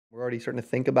We're already starting to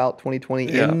think about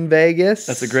 2020 Yeah. in Vegas.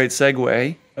 That's a great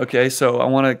segue. Okay, so I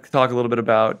want to talk a little bit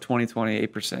about 2020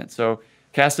 8%. So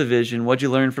cast a vision. What'd you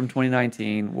learn from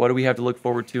 2019? What do we have to look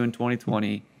forward to in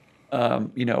 2020?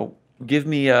 Give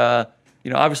me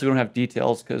obviously we don't have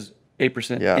details because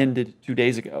 8% Yeah. ended 2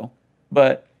 days ago,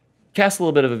 but cast a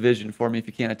little bit of a vision for me if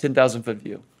you can, a 10,000-foot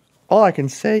view. All I can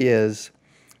say is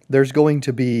there's going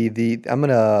to be I'm going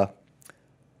to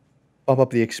bump up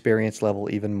the experience level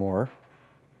even more.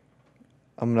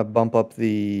 I'm going to bump up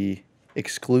the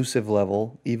exclusive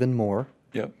level even more.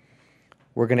 Yep.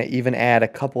 We're going to even add a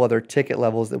couple other ticket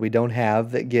levels that we don't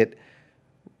have that get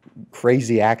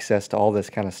crazy access to all this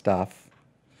kind of stuff.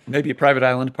 Maybe a private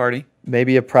island party.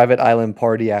 Maybe a private island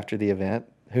party after the event.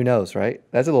 Who knows, right?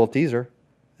 That's a little teaser.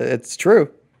 It's true.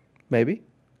 Maybe.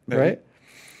 Right?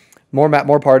 More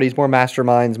parties, more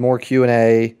masterminds, more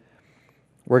Q&A.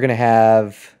 We're going to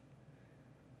have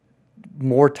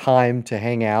more time to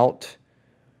hang out.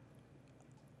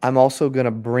 I'm also going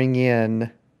to bring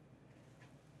in,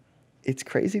 it's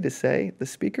crazy to say, the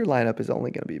speaker lineup is only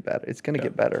going to be better. It's going to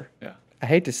get better. Yeah. I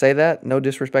hate to say that. No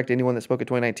disrespect to anyone that spoke at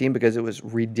 2019 because it was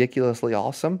ridiculously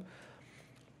awesome.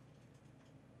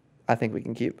 I think we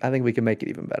can make it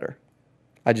even better.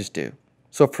 I just do.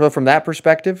 So from that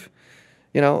perspective,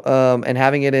 and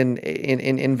having it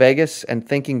in Vegas and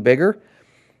thinking bigger,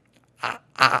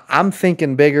 I'm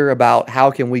thinking bigger about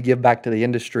how can we give back to the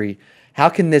industry. How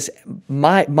can this,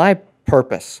 my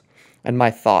purpose and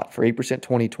my thought for 8%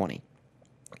 2020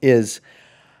 is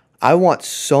I want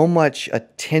so much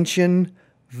attention,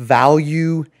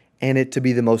 value, and it to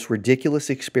be the most ridiculous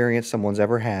experience someone's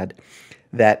ever had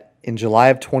that in July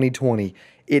of 2020,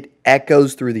 it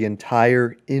echoes through the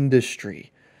entire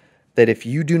industry that if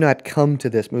you do not come to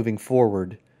this moving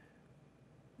forward,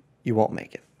 you won't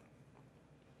make it.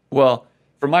 Well,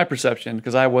 from my perception,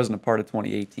 because I wasn't a part of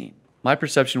 2018, my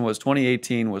perception was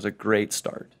 2018 was a great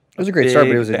start. It was a great start,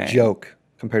 but it was a joke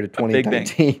compared to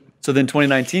 2019. So then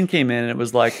 2019 came in, and it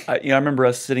was like, I remember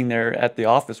us sitting there at the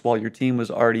office while your team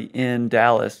was already in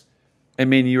Dallas. I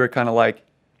mean, you were kind of like,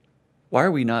 why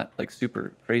are we not like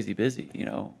super crazy busy?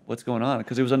 What's going on?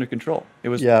 Because it was under control. It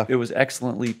was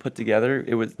excellently put together.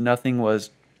 I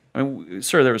mean,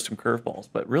 sure, there was some curveballs,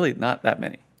 but really not that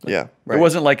many. Right. It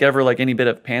wasn't like ever like any bit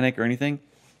of panic or anything.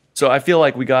 So I feel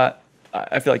like you got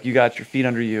your feet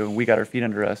under you, and we got our feet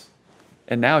under us.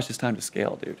 And now it's just time to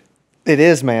scale, dude. It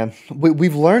is, man.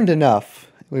 We've learned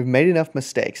enough. We've made enough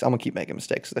mistakes. I'm going to keep making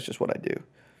mistakes. That's just what I do.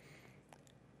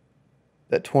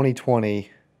 That 2020,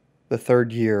 the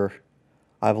third year,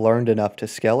 I've learned enough to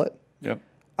scale it. Yep.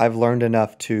 I've learned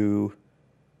enough to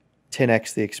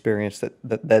 10x the experience that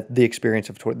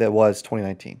was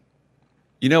 2019.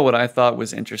 You know what I thought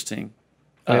was interesting?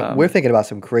 We're thinking about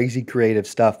some crazy creative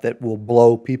stuff that will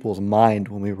blow people's mind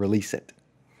when we release it.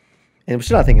 And we're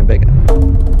still not thinking big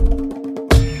enough.